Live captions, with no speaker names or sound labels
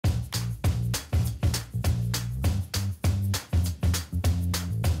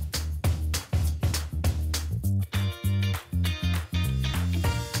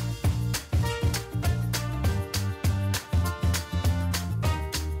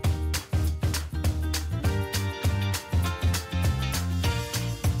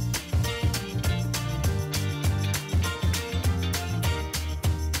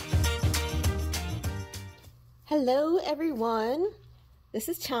Hello everyone, this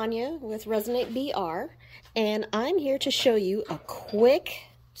is Tanya with Resin BR, and I'm here to show you a quick,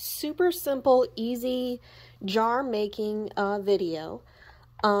 super simple, easy jar making video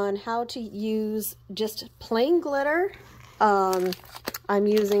on how to use just plain glitter. I'm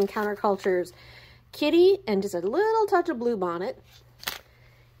using Counterculture's Kitty and just a little touch of Blue Bonnet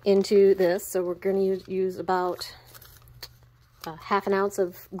into this. So we're going to use about half an ounce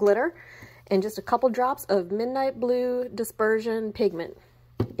of glitter and just a couple drops of Midnight Blue Dispersion pigment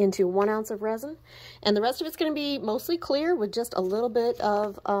into 1 ounce of resin. And the rest of it's going to be mostly clear with just a little bit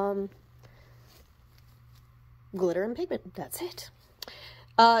of glitter and pigment. That's it.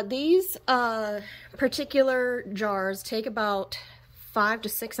 These particular jars take about 5 to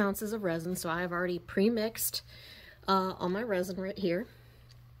 6 ounces of resin, so I have already pre-mixed all my resin right here.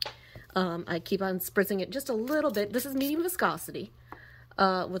 I keep on spritzing it just a little bit. This is medium viscosity.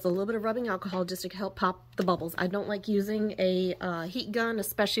 With a little bit of rubbing alcohol just to help pop the bubbles. I don't like using a heat gun,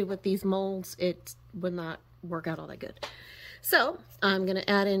 especially with these molds. It would not work out all that good. So I'm going to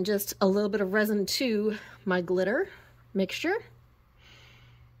add in just a little bit of resin to my glitter mixture.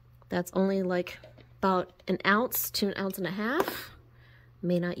 That's only like about an ounce to an ounce and a half.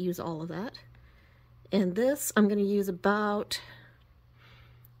 May not use all of that. And this I'm going to use about,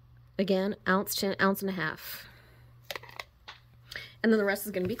 again, ounce to an ounce and a half. And then the rest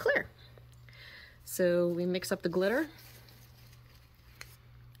is going to be clear. So we mix up the glitter.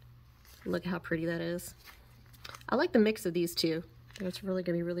 Look how pretty that is. I like the mix of these two. It's really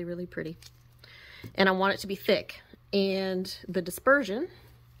going to be really, really pretty. And I want it to be thick. And the dispersion,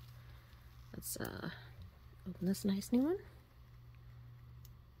 let's open this nice new one.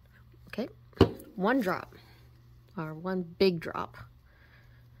 Okay, 1 drop, or 1 big drop.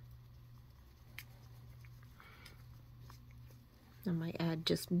 I might add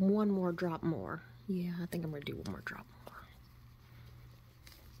just 1 more drop more. Yeah, I think I'm going to do 1 more drop more.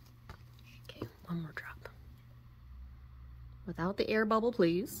 Okay, 1 more drop. Without the air bubble,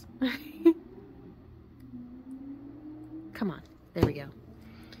 please. Come on. There we go.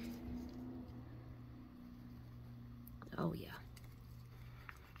 Oh, yeah.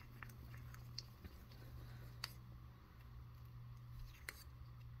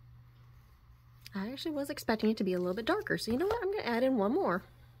 I actually was expecting it to be a little bit darker, so you know what? I'm going to add in 1 more.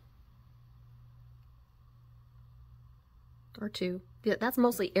 Or 2. Yeah, that's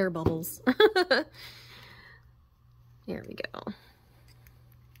mostly air bubbles. Here we go.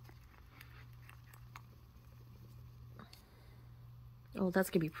 Oh, that's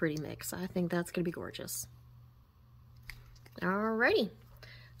going to be pretty mix. I think that's going to be gorgeous. Alrighty.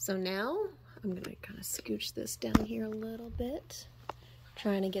 So now I'm going to kind of scooch this down here a little bit.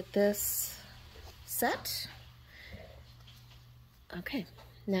 Trying to get this set. Okay,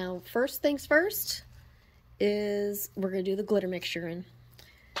 now first things first is we're going to do the glitter mixture in.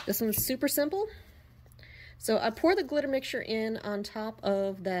 This one's super simple. So I pour the glitter mixture in on top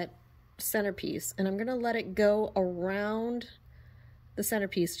of that centerpiece, and I'm going to let it go around the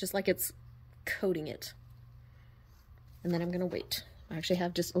centerpiece just like it's coating it. And then I'm going to wait. I actually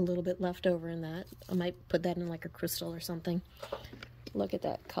have just a little bit left over in that. I might put that in like a crystal or something. Look at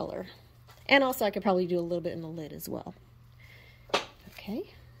that color. And also I could probably do a little bit in the lid as well.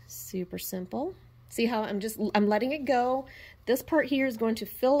 Okay, super simple. See how I'm letting it go. This part here is going to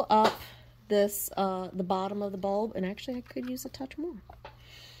fill up this, the bottom of the bulb, and actually I could use a touch more.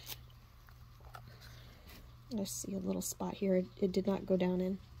 I see a little spot here it did not go down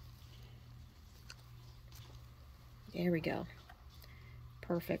in. There we go.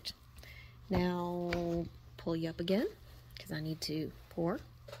 Perfect. Now pull you up again because I need to pour.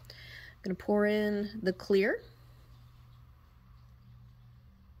 I'm going to pour in the clear.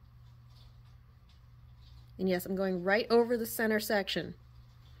 And yes, I'm going right over the center section.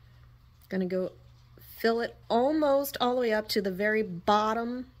 Going to go fill it almost all the way up to the very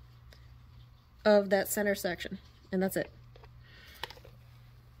bottom of that center section. And that's it.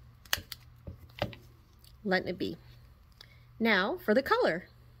 Letting it be. Now for the color.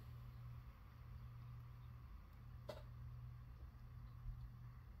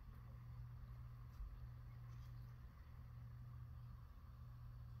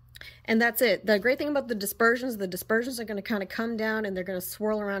 And that's it. The great thing about the dispersions are going to kind of come down and they're going to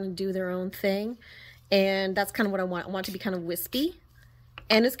swirl around and do their own thing. And that's kind of what I want. I want it to be kind of wispy.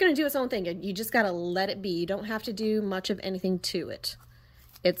 And it's going to do its own thing. You just got to let it be. You don't have to do much of anything to it.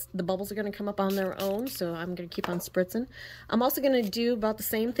 The bubbles are going to come up on their own, so I'm going to keep on spritzing. I'm also going to do about the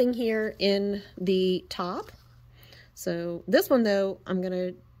same thing here in the top. So this one, though, I'm going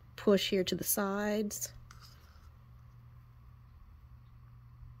to push here to the sides.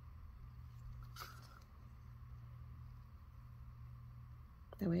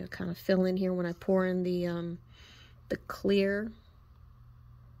 That way it'll kind of fill in here when I pour in the clear.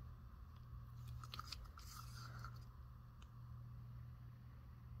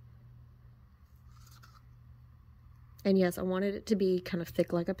 And yes, I wanted it to be kind of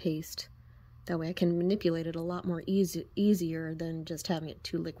thick like a paste. That way I can manipulate it a lot more easier than just having it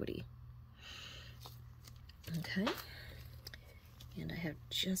too liquidy. Okay. And I have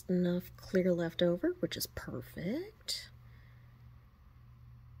just enough clear left over, which is perfect.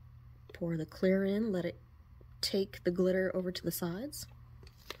 Pour the clear in, let it take the glitter over to the sides.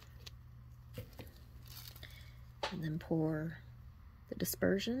 And then pour the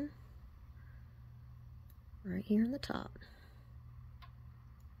dispersion right here in the top.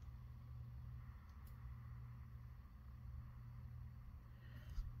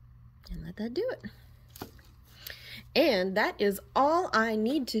 And let that do it. And that is all I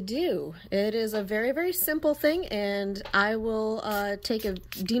need to do. It is a very, very simple thing, and I will take a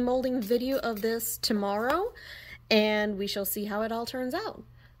demolding video of this tomorrow, and we shall see how it all turns out.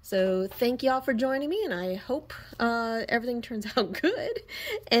 So thank y'all for joining me, and I hope everything turns out good,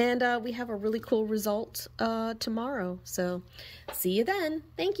 and we have a really cool result tomorrow. So see you then.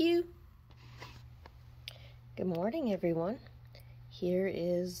 Thank you. Good morning, everyone. Here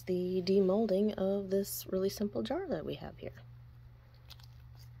is the demolding of this really simple jar that we have here.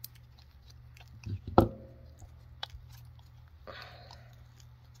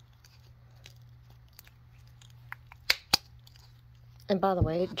 And by the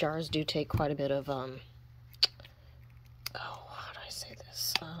way, jars do take quite a bit of, how do I say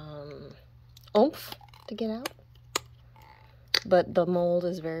this? Oomph to get out. But the mold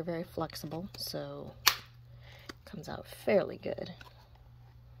is very, very flexible, so it comes out fairly good.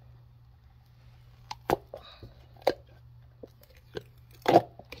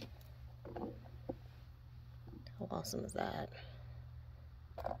 How awesome is that?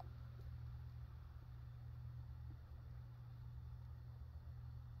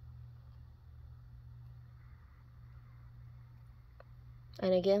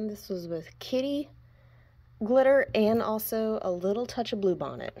 And again, this was with kitty glitter and also a little touch of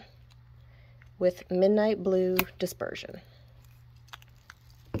Bluebonnet with midnight blue dispersion.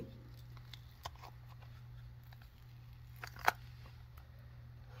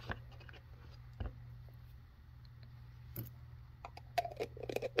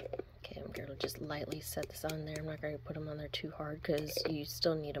 Just lightly set this on there. I'm not going to put them on there too hard because you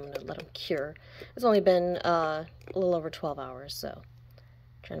still need them to let them cure. It's only been a little over 12 hours, so I'm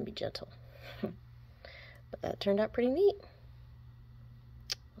trying to be gentle. But that turned out pretty neat.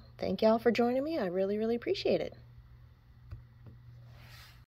 Thank y'all for joining me. I really, really appreciate it.